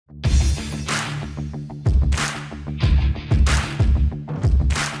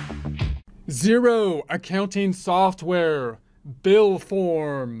Xero accounting software, bill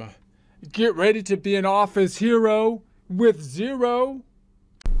form. Get ready to be an office hero with Xero.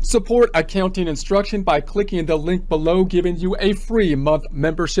 Support accounting instruction by clicking the link below, giving you a free month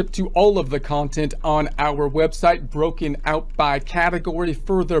membership to all of the content on our website, broken out by category,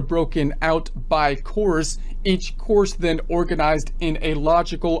 further broken out by course. Each course then organized in a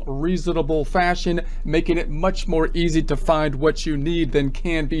logical, reasonable fashion, making it much more easy to find what you need than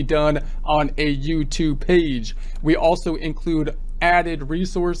can be done on a YouTube page. We also include added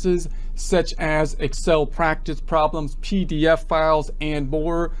resources such as Excel practice problems, PDF files, and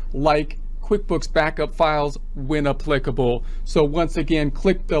more, like QuickBooks backup files when applicable. So once again,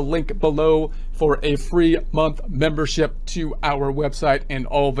 click the link below for a free month membership to our website and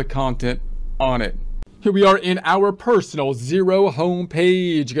all the content on it. Here we are in our personal Xero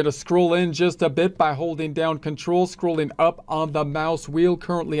homepage. You're gonna scroll in just a bit by holding down Control, scrolling up on the mouse wheel,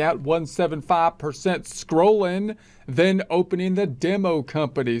 currently at 175% scrolling, then opening the demo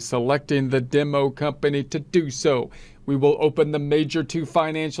company, selecting the demo company to do so. We will open the major two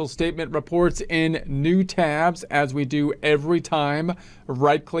financial statement reports in new tabs as we do every time.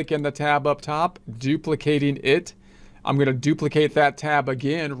 Right click in the tab up top, duplicating it. I'm going to duplicate that tab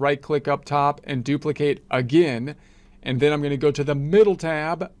again, right click up top and duplicate again. And then I'm going to go to the middle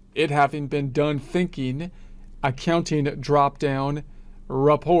tab, it having been done thinking, accounting drop down,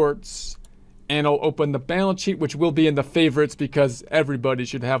 reports, and I'll open the balance sheet, which will be in the favorites because everybody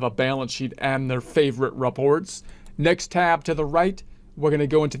should have a balance sheet and their favorite reports. Next tab to the right, we're going to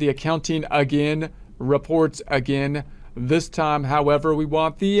go into the accounting again, reports again. This time, however, we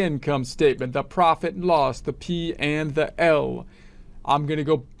want the income statement, the profit and loss, the P and the L. I'm going to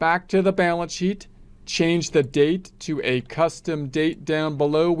go back to the balance sheet, change the date to a custom date down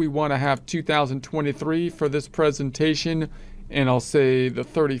below. We want to have 2023 for this presentation, and I'll say the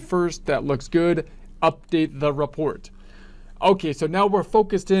 31st. That looks good. Update the report. Okay, so now we're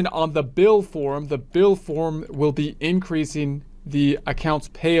focused in on the bill form. The bill form will be increasing the accounts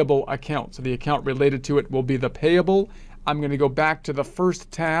payable account. So the account related to it will be the payable. I'm going to go back to the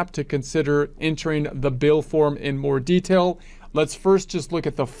first tab to consider entering the bill form in more detail. Let's first just look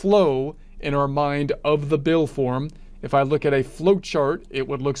at the flow in our mind of the bill form. If I look at a flow chart, it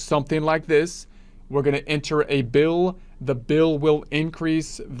would look something like this. We're going to enter a bill. The bill will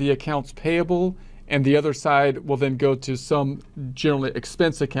increase the accounts payable, and the other side will then go to some generally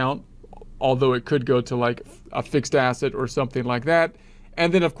expense account, although it could go to like a fixed asset or something like that.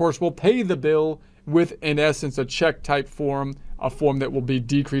 And then of course we'll pay the bill with, in essence, a check type form, a form that will be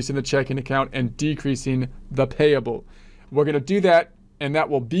decreasing the checking account and decreasing the payable. We're going to do that, and that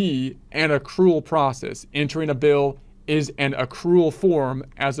will be an accrual process. Entering a bill is an accrual form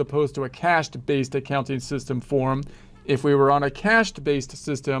as opposed to a cash-based accounting system form. If we were on a cash-based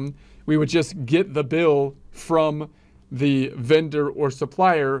system, we would just get the bill from the vendor or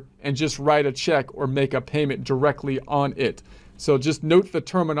supplier and just write a check or make a payment directly on it. So just note the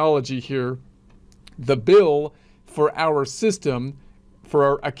terminology here. The bill for our system, for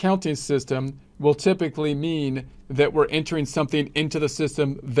our accounting system, will typically mean that we're entering something into the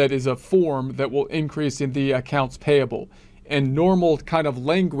system that is a form that will increase in the accounts payable. In normal kind of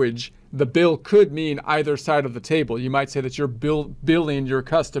language, the bill could mean either side of the table. You might say that you're billing your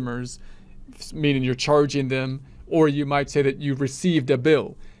customers, meaning you're charging them, or you might say that you've received a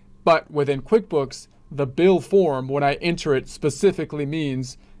bill. But within QuickBooks, the bill form, when I enter it, specifically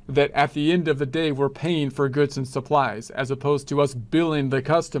means that at the end of the day, we're paying for goods and supplies, as opposed to us billing the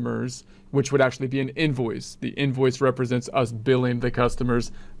customers, which would actually be an invoice. The invoice represents us billing the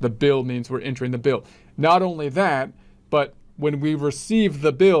customers. The bill means we're entering the bill. Not only that, but when we receive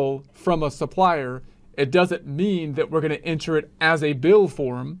the bill from a supplier, it doesn't mean that we're going to enter it as a bill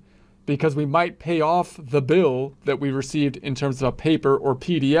form, because we might pay off the bill that we received in terms of a paper or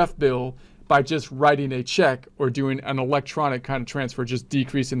PDF bill by just writing a check or doing an electronic kind of transfer, just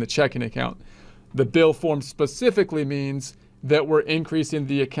decreasing the checking account. The bill form specifically means that we're increasing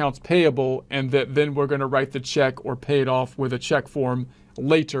the accounts payable, and that then we're going to write the check or pay it off with a check form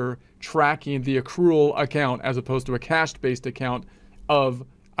later, tracking the accrual account as opposed to a cash-based account of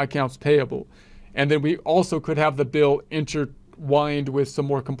accounts payable. And then we also could have the bill intertwined with some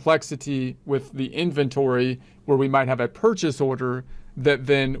more complexity with the inventory, where we might have a purchase order that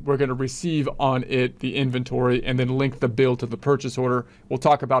then we're going to receive on it the inventory and then link the bill to the purchase order. We'll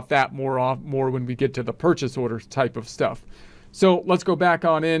talk about that more when we get to the purchase order type of stuff. So let's go back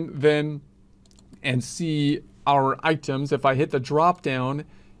on in then and see our items. If I hit the drop down,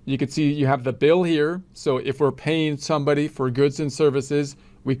 you can see you have the bill here. So if we're paying somebody for goods and services,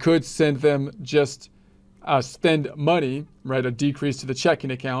 we could send them just spend money, right? A decrease to the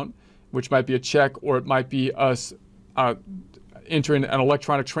checking account. which might be a check, or it might be us entering an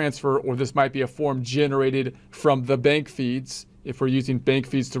electronic transfer, or this might be a form generated from the bank feeds if we're using bank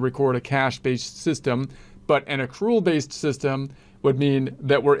feeds to record a cash-based system. But an accrual-based system would mean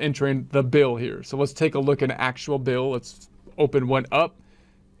that we're entering the bill here. So let's take a look at an actual bill. Let's open one up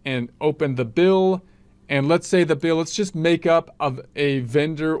and open the bill. And let's say the bill, let's just make up of a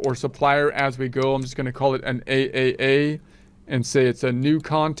vendor or supplier as we go. I'm just going to call it an AAA and say it's a new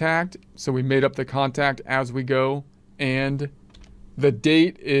contact. So we made up the contact as we go. And the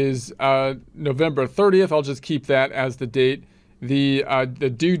date is November 30th. I'll just keep that as the date.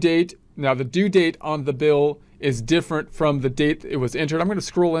 The due date, now the due date on the bill is different from the date it was entered. I'm going to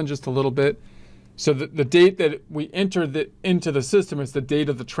scroll in just a little bit. So the date that we entered into the system is the date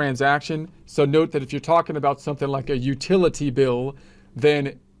of the transaction. So note that if you're talking about something like a utility bill,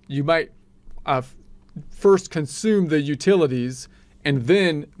 then you might first consume the utilities, and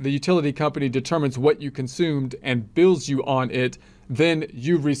then the utility company determines what you consumed and bills you on it. Then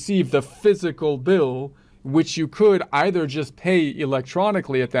you receive the physical bill, which you could either just pay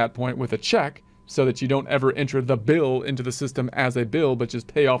electronically at that point with a check, so that you don't ever enter the bill into the system as a bill, but just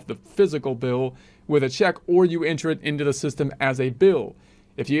pay off the physical bill with a check, or you enter it into the system as a bill.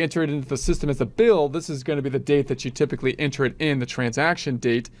 If you enter it into the system as a bill, this is going to be the date that you typically enter it in, the transaction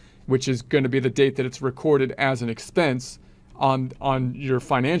date, which is going to be the date that it's recorded as an expense on your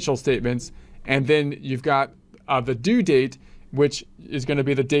financial statements. And then you've got the due date, which is going to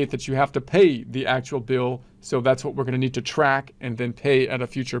be the date that you have to pay the actual bill. So that's what we're going to need to track and then pay at a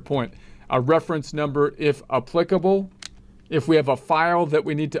future point. A reference number if applicable. If we have a file that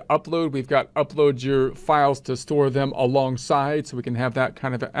we need to upload, we've got upload your files to store them alongside, so we can have that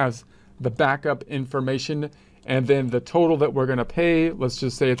kind of as the backup information. And then the total that we're going to pay, let's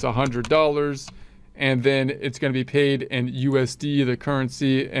just say it's $100, and then it's going to be paid in USD, the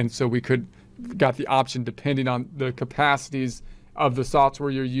currency. And so we got the option, depending on the capacities of the software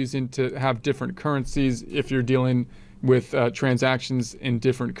you're using, to have different currencies if you're dealing with transactions in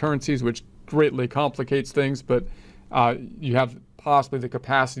different currencies, which greatly complicates things, but you have possibly the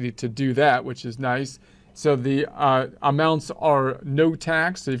capacity to do that, which is nice. So the amounts are no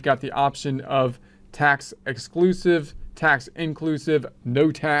tax. So you've got the option of tax exclusive, tax inclusive,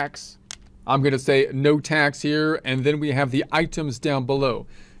 no tax. I'm going to say no tax here. And then we have the items down below.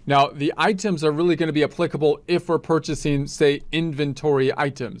 Now, the items are really going to be applicable if we're purchasing, say, inventory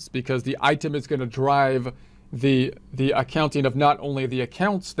items, because the item is going to drive the accounting of not only the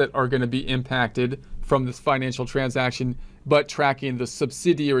accounts that are going to be impacted from this financial transaction, but tracking the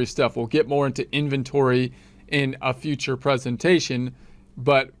subsidiary stuff. We'll get more into inventory in a future presentation,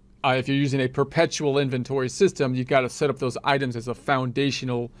 but if you're using a perpetual inventory system, you've got to set up those items as a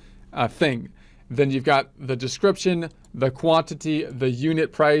foundational thing. Then you've got the description, the quantity, the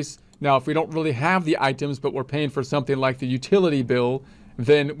unit price. Now, if we don't really have the items, but we're paying for something like the utility bill,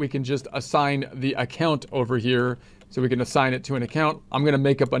 then we can just assign the account over here. So we can assign it to an account. I'm going to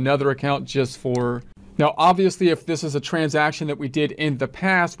make up another account just for... Now, obviously, if this is a transaction that we did in the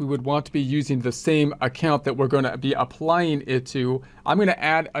past, we would want to be using the same account that we're going to be applying it to. I'm going to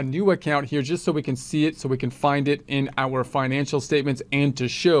add a new account here just so we can see it, so we can find it in our financial statements, and to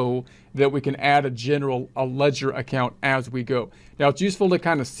show that we can add a ledger account as we go. Now, it's useful to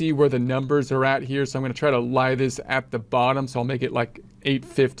kind of see where the numbers are at here. So I'm going to try to lie this at the bottom. So I'll make it like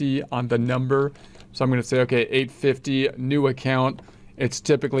 850 on the number. So I'm going to say, okay, 850, new account. It's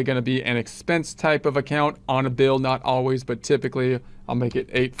typically going to be an expense type of account on a bill, not always, but typically I'll make it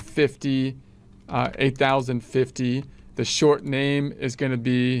 850, 8050. The short name is going to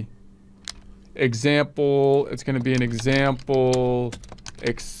be example. It's going to be an example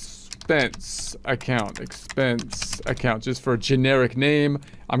expense account, just for a generic name.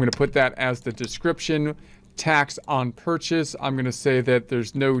 I'm going to put that as the description. Tax on purchase, I'm going to say that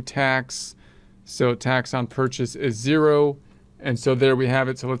there's no tax. So tax on purchase is 0. And so there we have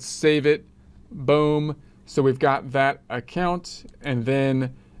it. So let's save it. Boom. So we've got that account, and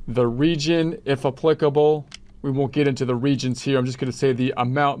then the region, if applicable. We won't get into the regions here. I'm just going to say the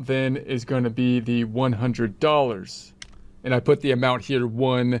amount then is going to be the $100. And I put the amount here,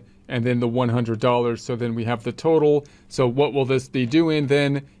 1, and then the $100. So then we have the total. So what will this be doing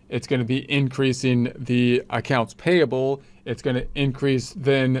then? It's going to be increasing the accounts payable. It's going to increase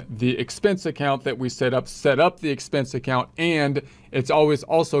then the expense account that we set up the expense account, and it's always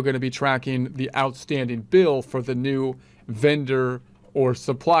also going to be tracking the outstanding bill for the new vendor or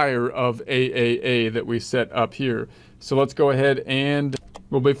supplier of AAA that we set up here. So let's go ahead and,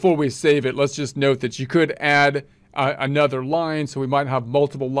 well, before we save it, let's just note that you could add another line. So we might have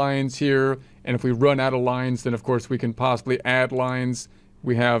multiple lines here, and if we run out of lines, then of course we can possibly add lines.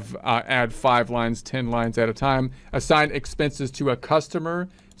 we have add 5 lines, 10 lines at a time. Assign expenses to a customer.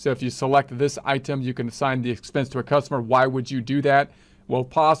 So if you select this item, you can assign the expense to a customer. Why would you do that? Well,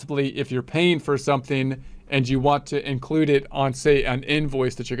 possibly if you're paying for something and you want to include it on, say, an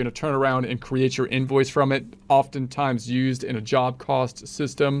invoice that you're going to turn around and create your invoice from it, oftentimes used in a job cost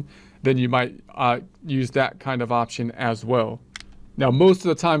system, then you might use that kind of option as well. Now, most of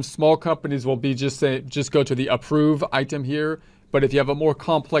the time, small companies will be just go to the approve item here. But if you have a more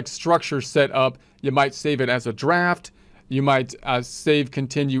complex structure set up, you might save it as a draft. You might save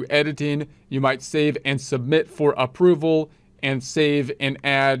continue editing. You might save and submit for approval, and save and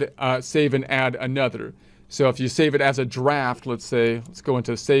add another. So if you save it as a draft, let's go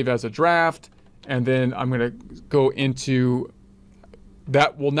into save as a draft, and then I'm going to go into,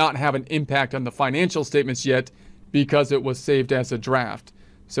 that will not have an impact on the financial statements yet because it was saved as a draft.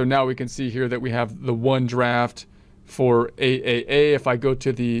 So now we can see here that we have the one draft for AAA. If I go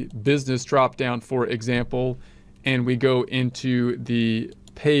to the business dropdown, for example, and we go into the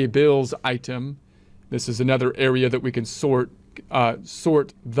pay bills item, this is another area that we can sort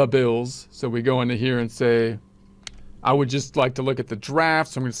the bills. So we go into here and say, I would just like to look at the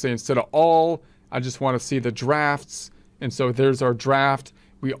drafts. So I'm going to say instead of all, I just want to see the drafts. And so there's our draft.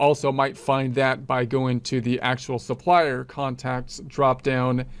 We also might find that by going to the actual supplier contacts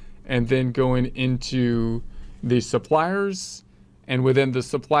dropdown and then going into the suppliers. And within the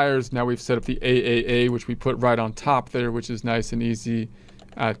suppliers, now we've set up the AAA, which we put right on top there, which is nice and easy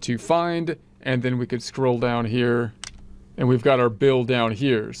to find. And then we could scroll down here and we've got our bill down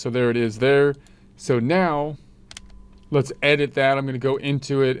here. So there it is there. So now let's edit that. I'm going to go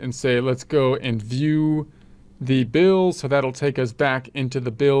into it and say, let's go and view the bill. So that'll take us back into the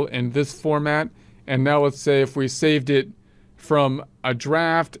bill in this format. And now let's say if we saved it from a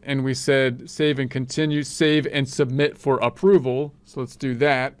draft and we said save and continue, save and submit for approval. So let's do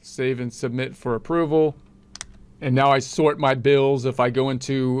that. Save and submit for approval. And now I sort my bills. If I go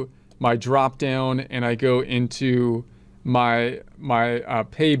into my drop down and I go into my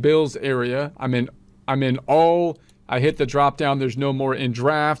pay bills area, I'm in all. I hit the drop down. There's no more in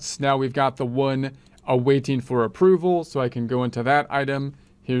drafts. Now we've got the one awaiting for approval. So I can go into that item.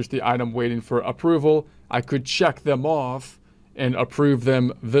 Here's the item waiting for approval. I could check them off and approve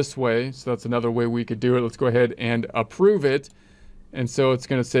them this way. So that's another way we could do it. Let's go ahead and approve it. And so it's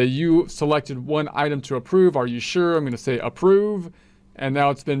going to say you selected one item to approve. Are you sure? I'm going to say approve. And now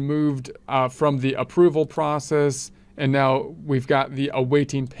it's been moved from the approval process. And now we've got the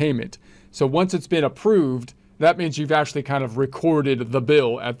awaiting payment. So once it's been approved, that means you've actually kind of recorded the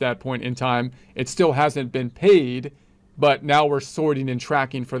bill at that point in time. It still hasn't been paid, but now we're sorting and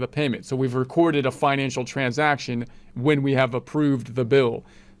tracking for the payment. So we've recorded a financial transaction when we have approved the bill.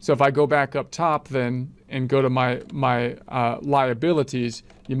 So if I go back up top then and go to my liabilities,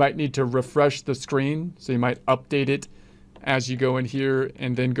 you might need to refresh the screen. So you might update it as you go in here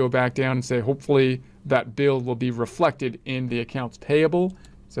and then go back down and say, hopefully that bill will be reflected in the accounts payable.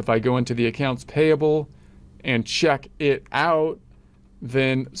 So if I go into the accounts payable and check it out,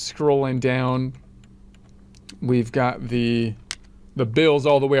 then scrolling down, we've got the bills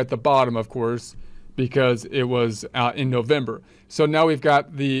all the way at the bottom, of course, because it was in November. So now we've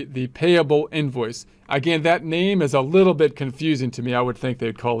got the payable invoice. Again, that name is a little bit confusing to me. I would think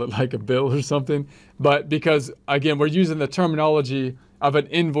they'd call it like a bill or something. But because, again, we're using the terminology of an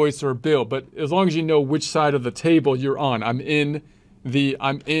invoice or bill. But as long as you know which side of the table you're on, I'm in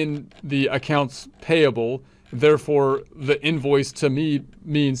the accounts payable. Therefore, the invoice to me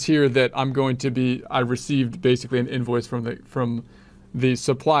means here that I received basically an invoice from the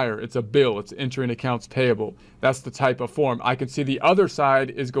supplier. It's a bill. It's entering accounts payable. That's the type of form. I can see the other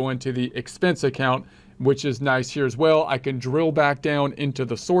side is going to the expense account, which is nice here as well. I can drill back down into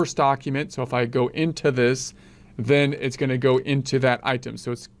the source document. So if I go into this, then it's going to go into that item.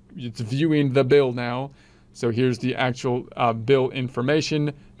 So it's viewing the bill now. So here's the actual bill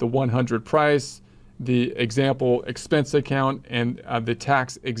information, the 100 price, the example expense account, and the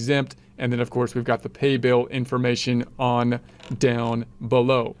tax exempt. And then, of course, we've got the pay bill information on down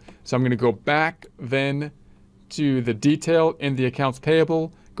below. So I'm going to go back then to the detail in the accounts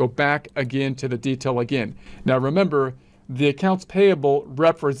payable, go back again to the detail again. Now, remember, the accounts payable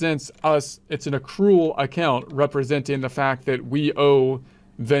represents us. It's an accrual account representing the fact that we owe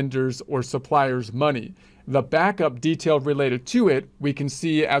vendors or suppliers money. The backup detail related to it, we can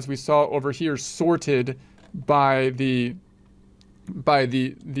see, as we saw over here, sorted by the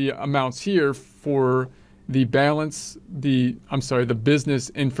amounts here for the balance, the business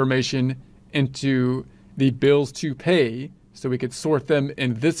information into the bills to pay. So we could sort them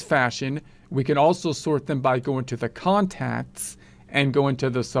in this fashion. We can also sort them by going to the contacts and go into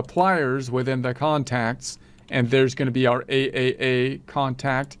the suppliers within the contacts, and there's going to be our AAA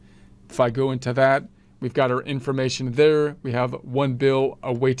contact. If I go into that, we've got our information there. We have one bill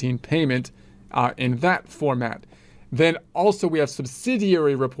awaiting payment in that format. Then also we have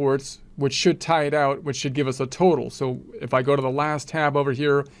subsidiary reports, which should tie it out, which should give us a total. So if I go to the last tab over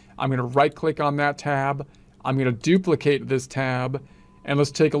here, I'm going to right click on that tab. I'm going to duplicate this tab, and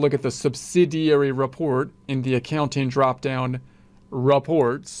let's take a look at the subsidiary report in the accounting dropdown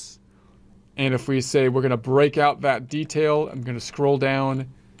reports. And if we say we're going to break out that detail, I'm going to scroll down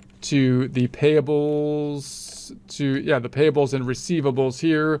to the payables, the payables and receivables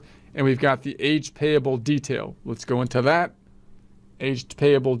here, and we've got the aged payable detail. Let's go into that aged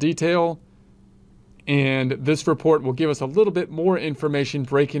payable detail, and this report will give us a little bit more information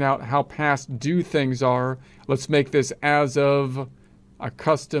breaking out how past due things are. Let's make this as of a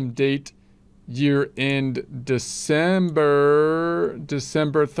custom date, year end December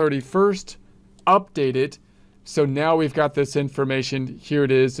 31st. Update it. So now we've got this information. Here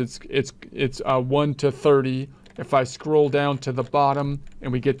it is. It's 1 to 30. If I scroll down to the bottom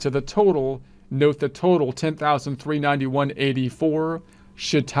and we get to the total, note the total 10,391.84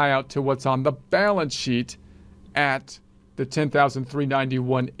 should tie out to what's on the balance sheet at the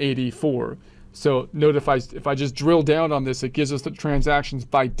 10,391.84. So note if I just drill down on this, it gives us the transactions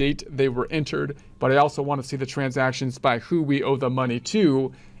by date they were entered, but I also want to see the transactions by who we owe the money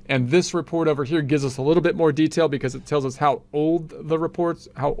to. And this report over here gives us a little bit more detail because it tells us how old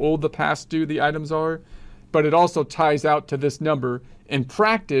the past due the items are. But it also ties out to this number. In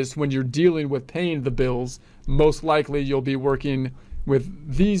practice, when you're dealing with paying the bills, most likely you'll be working with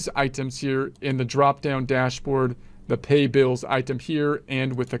these items here in the drop-down dashboard, the pay bills item here,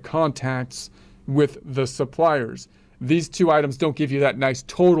 and with the contacts with the suppliers. These two items don't give you that nice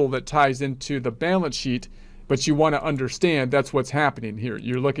total that ties into the balance sheet, but you want to understand that's what's happening here.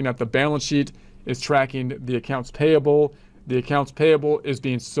 You're looking at the balance sheet, is tracking the accounts payable. The accounts payable is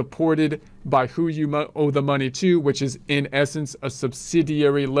being supported by who you owe the money to, which is in essence a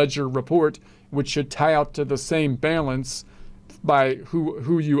subsidiary ledger report, which should tie out to the same balance by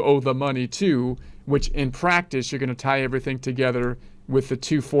who you owe the money to, which in practice you're going to tie everything together with the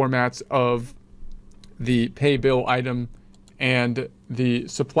two formats of the pay bill item and the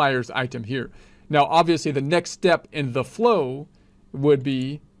supplier's item here. Now, obviously, the next step in the flow would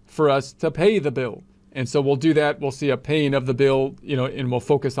be for us to pay the bill. And so we'll do that. We'll see a paying of the bill, and we'll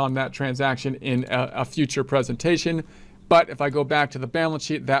focus on that transaction in a future presentation. But if I go back to the balance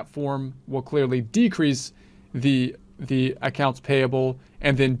sheet, that form will clearly decrease the accounts payable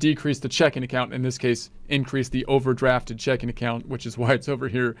and then decrease the checking account. In this case, increase the overdrafted checking account, which is why it's over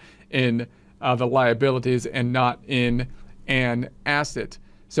here in the liabilities and not in an asset.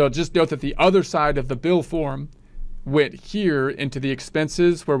 So just note that the other side of the bill form went here into the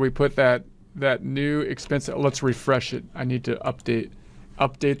expenses where we put that new expense. Let's refresh it. I need to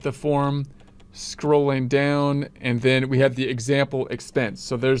update the form, scrolling down, and then we have the example expense.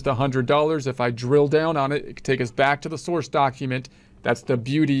 So there's the $100. If I drill down on it, it can take us back to the source document. That's the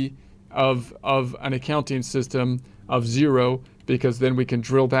beauty of an accounting system of Xero, because then we can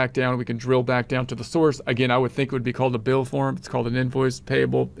drill back down. We can drill back down to the source. Again, I would think it would be called a bill form. It's called an invoice,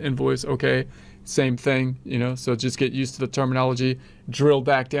 payable invoice. Okay, same thing, so just get used to the terminology. Drill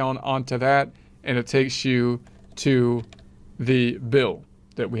back down onto that, and it takes you to the bill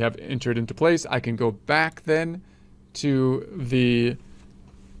that we have entered into place. I can go back then to the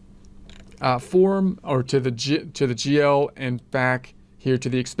form, or to the GL, and back here to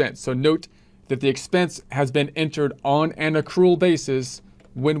the expense. So note that the expense has been entered on an accrual basis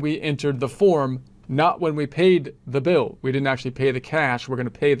when we entered the form, not when we paid the bill. We didn't actually pay the cash. We're going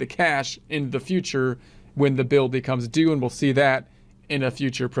to pay the cash in the future when the bill becomes due, and we'll see that in a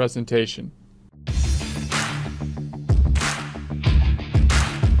future presentation.